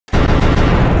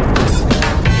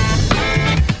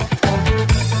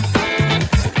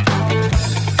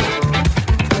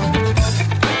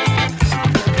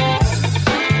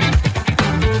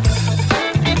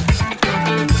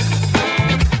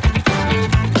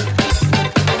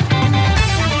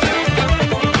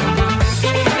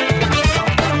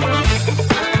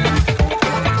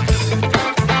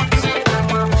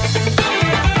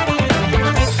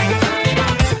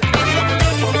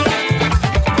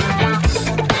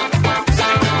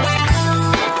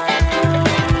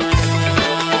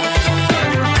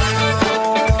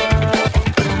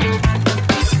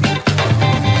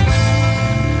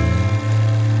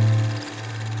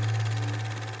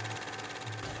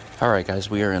Alright guys,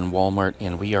 we are in Walmart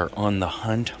and we are on the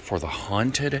hunt for the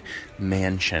Haunted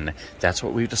Mansion. That's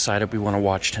what we've decided we want to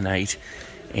watch tonight.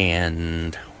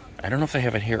 And I don't know if they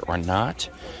have it here or not.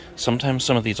 Sometimes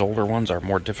some of these older ones are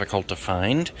more difficult to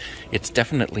find. It's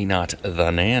definitely not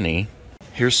The Nanny.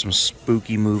 Here's some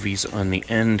spooky movies on the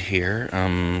end here.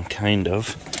 Kind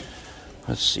of.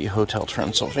 Let's see, Hotel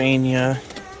Transylvania,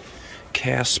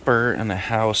 Casper, and the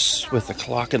House with the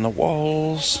Clock in the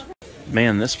Walls.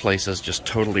 Man, this place is just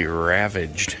totally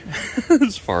ravaged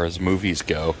as far as movies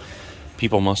go.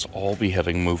 People must all be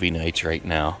having movie nights right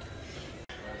now.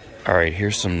 Alright,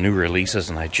 here's some new releases,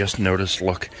 and I just noticed,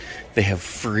 look, they have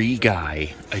Free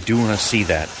Guy. I do want to see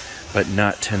that, but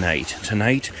not tonight.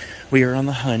 Tonight, we are on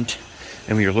the hunt,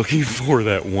 and we are looking for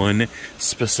that one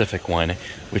specific one,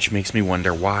 which makes me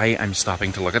wonder why I'm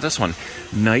stopping to look at this one.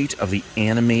 Night of the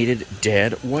Animated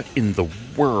Dead. What in the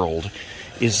world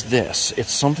is this?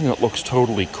 It's something that looks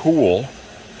totally cool,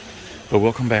 but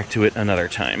we'll come back to it another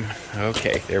time.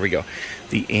 Okay, there we go.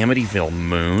 The Amityville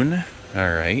Moon.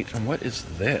 Alright, and what is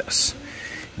this?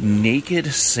 Naked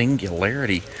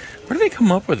Singularity. Where do they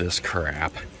come up with this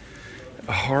crap?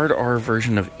 A hard R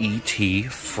version of E.T.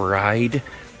 Fried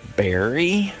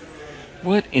Berry?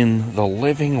 What in the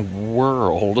living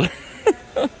world?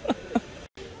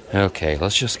 Okay,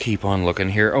 let's just keep on looking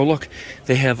here. Oh, look,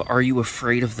 they have Are You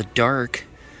Afraid of the Dark?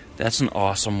 That's an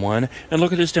awesome one. And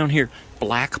look at this down here.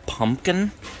 Black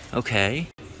Pumpkin? Okay.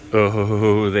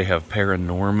 Oh, they have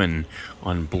Paranorman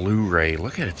on Blu-ray.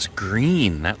 Look at it, it's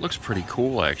green. That looks pretty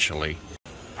cool, actually.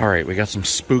 Alright, we got some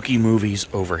spooky movies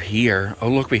over here. Oh,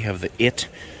 look, we have the It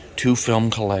 2-film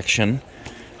collection.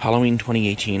 Halloween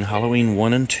 2018, Halloween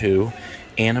 1 and 2,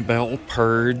 Annabelle,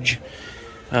 Purge.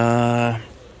 I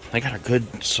got a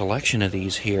good selection of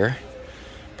these here,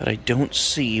 but I don't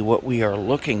see what we are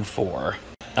looking for.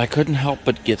 I couldn't help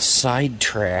but get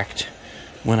sidetracked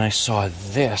when I saw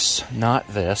this, not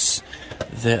this,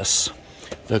 this.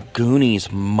 The Goonies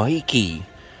Mikey.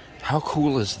 How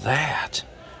cool is that?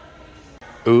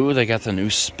 Ooh, they got the new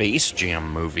Space Jam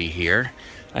movie here.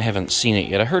 I haven't seen it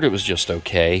yet. I heard it was just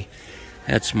okay.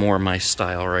 That's more my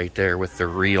style right there with the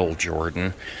real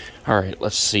Jordan. Alright,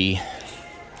 let's see.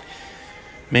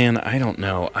 Man, I don't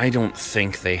know. I don't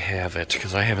think they have it,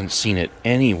 because I haven't seen it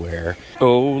anywhere.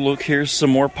 Oh, look, here's some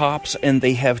more Pops, and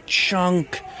they have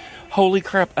Chunk. Holy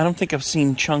crap, I don't think I've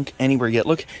seen Chunk anywhere yet.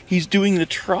 Look, he's doing the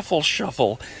truffle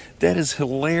shuffle. That is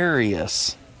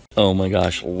hilarious. Oh my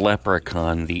gosh,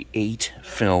 Leprechaun, the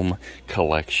 8-film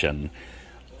collection.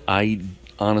 I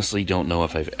honestly don't know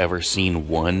if I've ever seen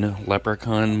one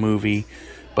Leprechaun movie,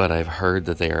 but I've heard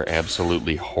that they are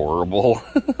absolutely horrible.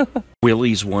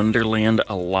 Willy's Wonderland.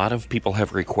 A lot of people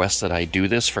have requested I do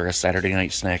this for a Saturday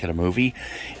night snack at a movie,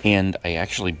 and I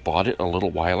actually bought it a little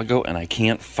while ago, and I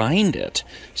can't find it.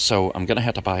 So I'm going to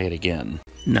have to buy it again.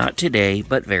 Not today,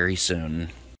 but very soon.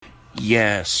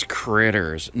 Yes,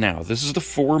 Critters. Now, this is the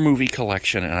 4-movie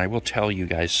collection, and I will tell you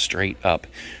guys straight up,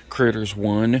 Critters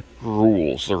 1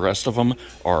 rules. The rest of them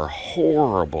are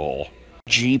horrible.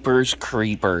 Jeepers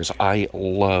Creepers. I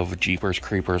love Jeepers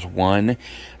Creepers 1.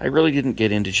 I really didn't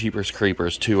get into Jeepers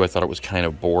Creepers 2. I thought it was kind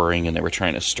of boring and they were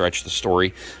trying to stretch the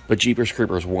story. But Jeepers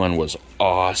Creepers 1 was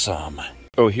awesome.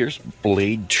 Oh, here's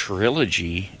Blade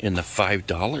Trilogy in the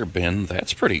 $5 bin.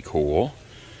 That's pretty cool.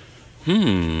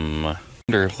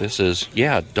 I wonder if this is,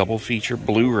 yeah, double feature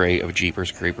Blu-ray of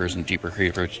Jeepers Creepers and Jeepers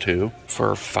Creepers 2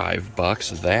 for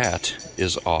 $5. That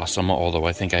is awesome, although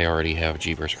I think I already have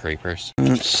Jeepers Creepers.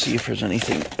 Let's see if there's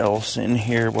anything else in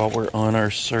here while we're on our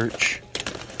search.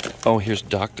 Oh, here's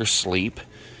Dr. Sleep.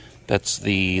 That's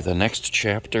the next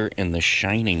chapter in the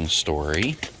Shining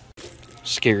story.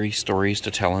 Scary Stories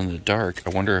to Tell in the Dark.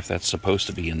 I wonder if that's supposed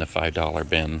to be in the $5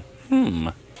 bin.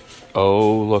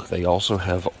 Oh, look, they also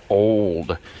have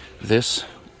Old. This,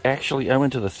 actually, I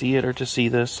went to the theater to see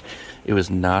this. It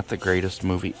was not the greatest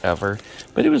movie ever,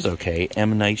 but it was okay.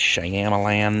 M. Night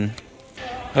Shyamalan.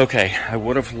 Okay, I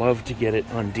would have loved to get it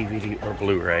on DVD or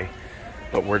Blu-ray,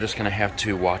 but we're just going to have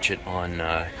to watch it on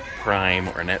Prime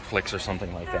or Netflix or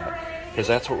something like that, because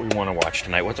that's what we want to watch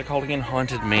tonight. What's it called again?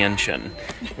 Haunted Mansion.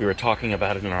 We were talking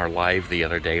about it in our live the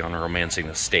other day on Romancing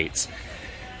the States.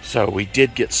 So we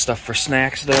did get stuff for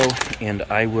snacks, though, and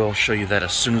I will show you that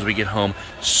as soon as we get home.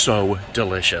 So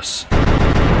delicious.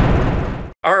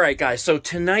 Alright, guys, so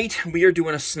tonight we are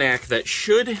doing a snack that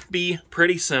should be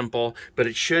pretty simple, but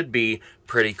it should be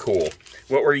pretty cool.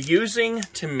 What we're using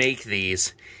to make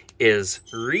these is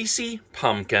REESE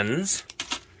pumpkins,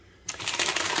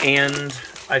 and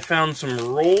I found some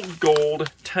rolled gold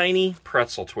tiny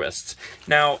pretzel twists.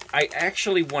 Now, I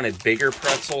actually wanted bigger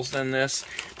pretzels than this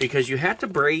because you have to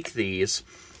break these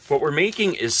What we're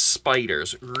making is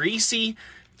spiders. REESE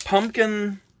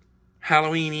pumpkin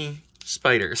Halloween-y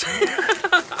spiders.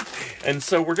 And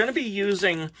so we're going to be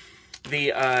using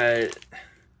the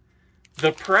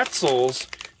pretzels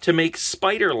to make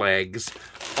spider legs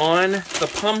on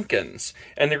the pumpkins.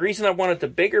 And the reason I wanted the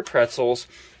bigger pretzels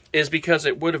is because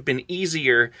it would have been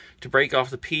easier to break off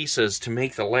the pieces to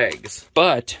make the legs.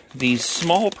 But these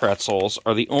small pretzels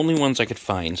are the only ones I could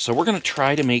find, so we're going to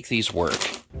try to make these work.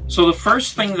 So the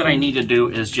first thing that I need to do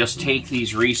is just take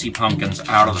these REESE pumpkins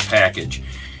out of the package.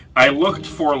 I looked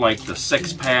for like the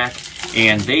 6-pack,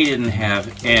 and they didn't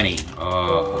have any.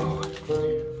 Oh,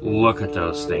 look at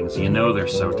those things. You know they're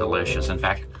so delicious. In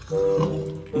fact,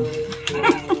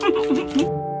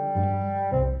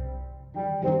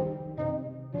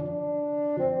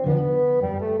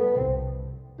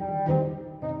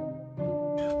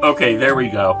 okay, there we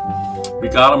go. We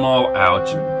got them all out.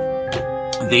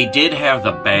 They did have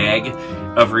the bag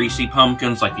of REESE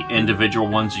pumpkins, like the individual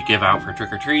ones you give out for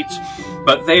trick-or-treats,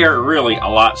 but they are really a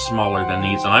lot smaller than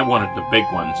these, and I wanted the big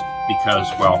ones because,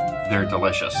 well, they're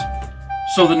delicious.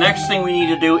 So the next thing we need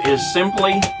to do is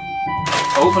simply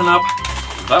open up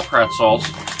the pretzels,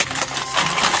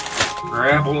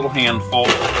 grab a little handful,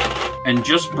 and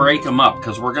just break them up,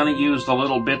 because we're going to use the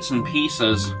little bits and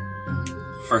pieces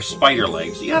for spider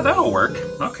legs. Yeah, that'll work.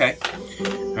 Okay.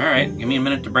 All right, give me a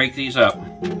minute to break these up.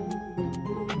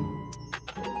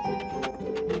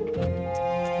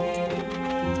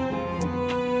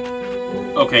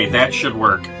 Okay, that should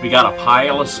work. We got a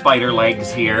pile of spider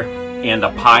legs here and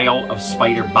a pile of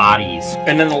spider bodies.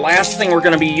 And then the last thing we're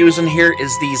going to be using here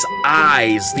is these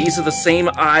eyes. These are the same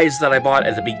eyes that I bought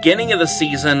at the beginning of the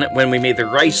season when we made the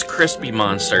Rice Krispie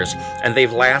monsters, and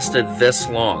they've lasted this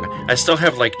long. I still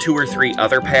have like 2 or 3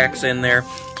 other packs in there,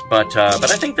 but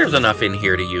I think there's enough in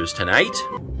here to use tonight.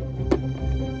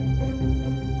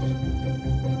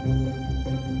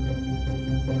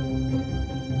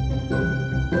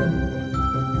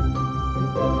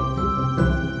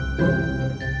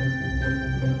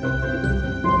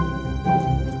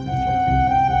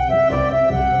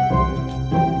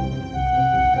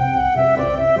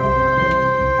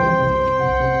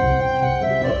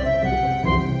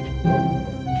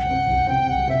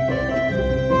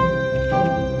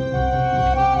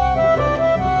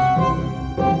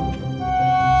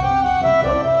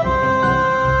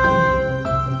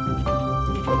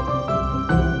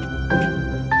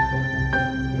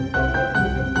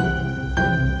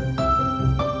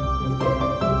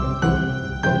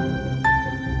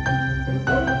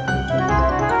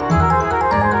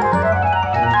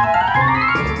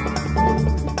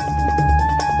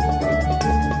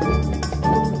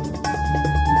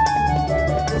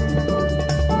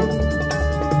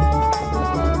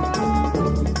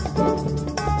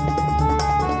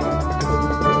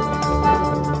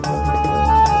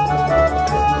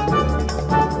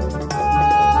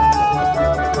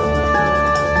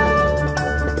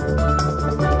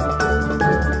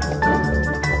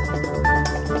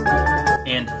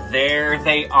 There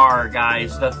they are,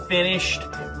 guys, the finished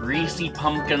REESE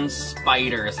pumpkin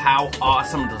spiders. How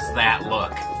awesome does that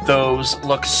look? Those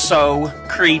look so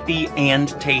creepy and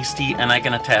tasty, and I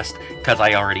can attest because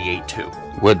I already ate 2.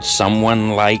 Would someone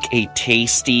like a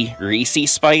tasty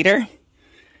REESE spider?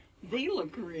 They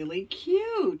look really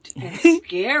cute and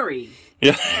scary.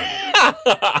 Yeah.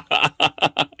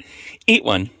 Eat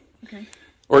one. Okay.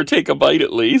 Or take a bite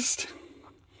at least.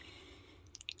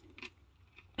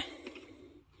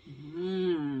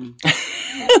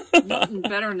 Nothing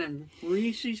better than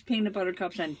Reese's peanut butter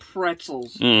cups and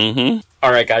pretzels.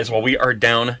 All right, guys. Well, we are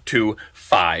down to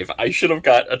 5. I should have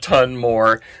got a ton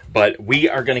more, but we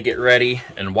are going to get ready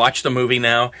and watch the movie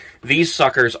now. These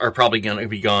suckers are probably going to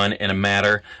be gone in a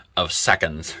matter of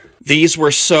seconds. These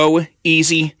were so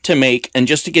easy to make, and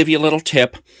just to give you a little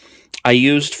tip, I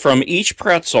used from each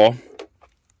pretzel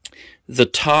the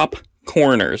top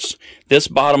corners. This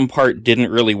bottom part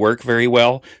didn't really work very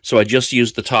well, so I just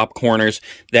used the top corners.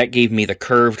 That gave me the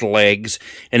curved legs,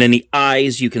 and in the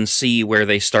eyes you can see where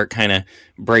they start kind of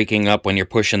breaking up when you're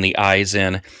pushing the eyes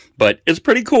in, but it's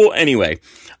pretty cool anyway.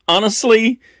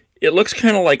 Honestly, it looks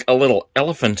kind of like a little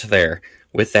elephant there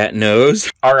with that nose.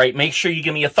 Alright, make sure you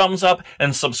give me a thumbs up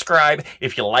and subscribe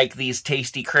if you like these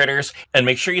tasty critters, and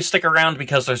make sure you stick around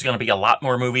because there's going to be a lot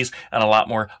more movies and a lot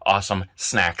more awesome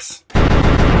snacks.